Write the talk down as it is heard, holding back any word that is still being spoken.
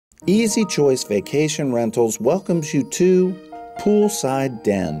Easy Choice Vacation Rentals welcomes you to Poolside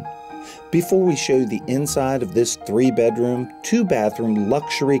Den. Before we show you the inside of this 3-bedroom, 2-bathroom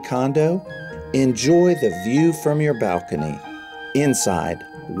luxury condo, enjoy the view from your balcony. Inside,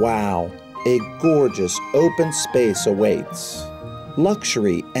 wow, a gorgeous open space awaits.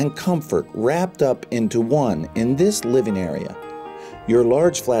 Luxury and comfort wrapped up into one in this living area. Your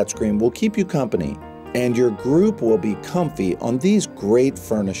large flat screen will keep you company, and your group will be comfy on these great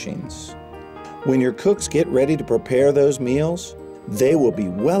furnishings. When your cooks get ready to prepare those meals, they will be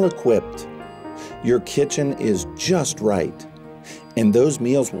well equipped. Your kitchen is just right, and those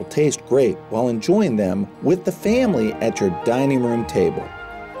meals will taste great while enjoying them with the family at your dining room table.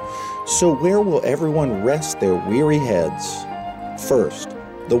 So where will everyone rest their weary heads? First,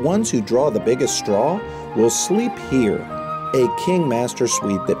 the ones who draw the biggest straw will sleep here, a King Master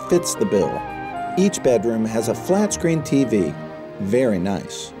suite that fits the bill. Each bedroom has a flat-screen TV. Very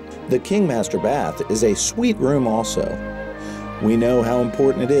nice. The King Master bath is a suite room also. We know how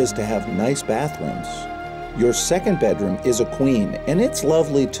important it is to have nice bathrooms. Your second bedroom is a queen, and it's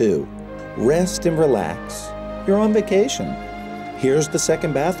lovely too. Rest and relax. You're on vacation. Here's the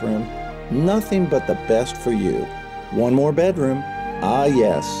second bathroom. Nothing but the best for you. One more bedroom. Ah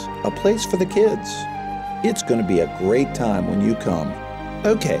yes, a place for the kids. It's going to be a great time when you come.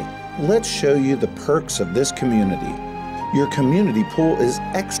 Okay, let's show you the perks of this community. Your community pool is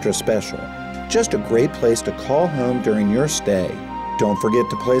extra special. Just a great place to call home during your stay. Don't forget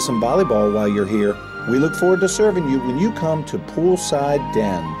to play some volleyball while you're here. We look forward to serving you when you come to Poolside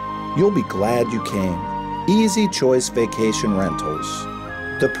Den. You'll be glad you came. Easy Choice Vacation Rentals.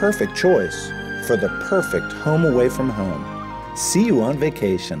 The perfect choice for the perfect home away from home. See you on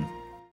vacation.